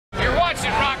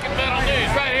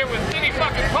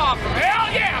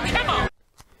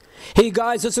Hey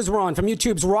guys, this is Ron from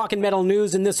YouTube's Rock and Metal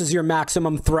News, and this is your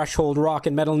Maximum Threshold Rock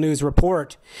and Metal News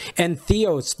report.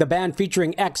 Entheos, the band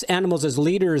featuring ex-Animals as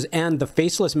leaders and the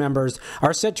Faceless members,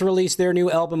 are set to release their new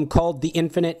album called The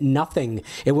Infinite Nothing.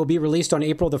 It will be released on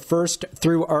April the 1st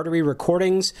through Artery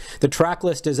Recordings. The track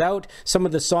list is out. Some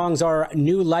of the songs are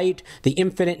New Light, The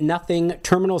Infinite Nothing,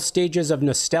 Terminal Stages of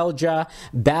Nostalgia,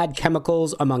 Bad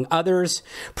Chemicals, among others.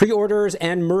 Pre-orders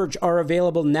and merch are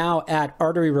available now at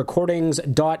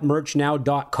arteryrecordings.merch.com.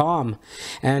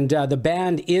 And the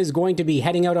band is going to be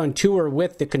heading out on tour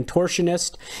with The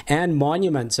Contortionist and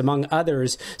Monuments, among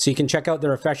others, so you can check out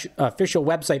their official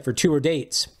website for tour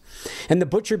dates. And the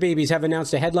Butcher Babies have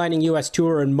announced a headlining U.S.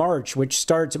 tour in March, which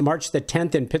starts March the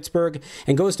 10th in Pittsburgh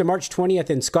and goes to March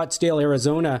 20th in Scottsdale,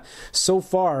 Arizona. So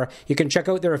far, you can check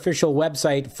out their official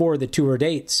website for the tour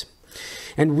dates.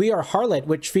 And We Are Harlot,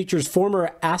 which features former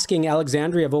Asking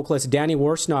Alexandria vocalist Danny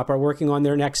Worsnop, are working on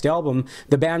their next album.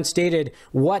 The band stated,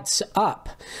 "What's up?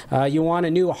 You want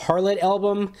a new Harlot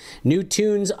album? New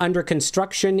tunes under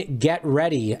construction? Get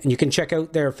ready." And you can check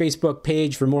out their Facebook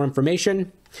page for more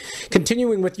information.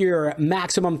 Continuing with your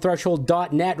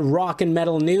MaximumThreshold.net rock and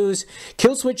metal news,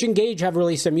 Killswitch Engage have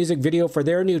released a music video for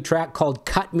their new track called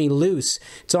Cut Me Loose.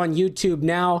 It's on YouTube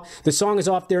now. The song is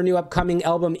off their new upcoming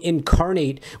album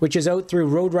Incarnate, which is out through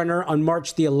Roadrunner on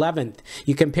March the 11th.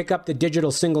 You can pick up the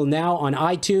digital single now on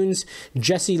iTunes.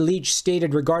 Jesse Leach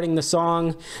stated regarding the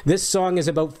song, "This song is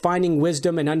about finding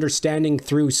wisdom and understanding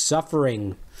through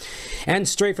suffering." And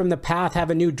Straight from the Path have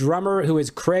a new drummer who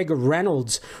is Craig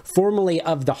Reynolds, formerly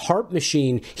of the Harp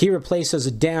Machine. He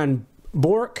replaces Dan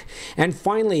Bork. And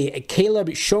finally, Caleb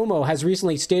Shomo has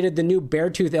recently stated the new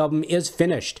Beartooth album is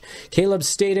finished. Caleb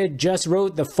stated, "Just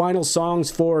wrote the final songs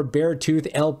for Beartooth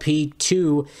LP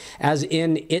 2, as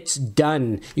in it's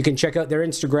done." You can check out their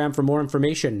Instagram for more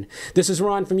information. This is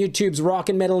Ron from YouTube's Rock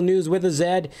and Metal News with a Z,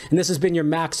 and this has been your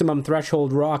Maximum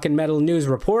Threshold Rock and Metal News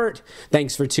report.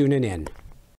 Thanks for tuning in.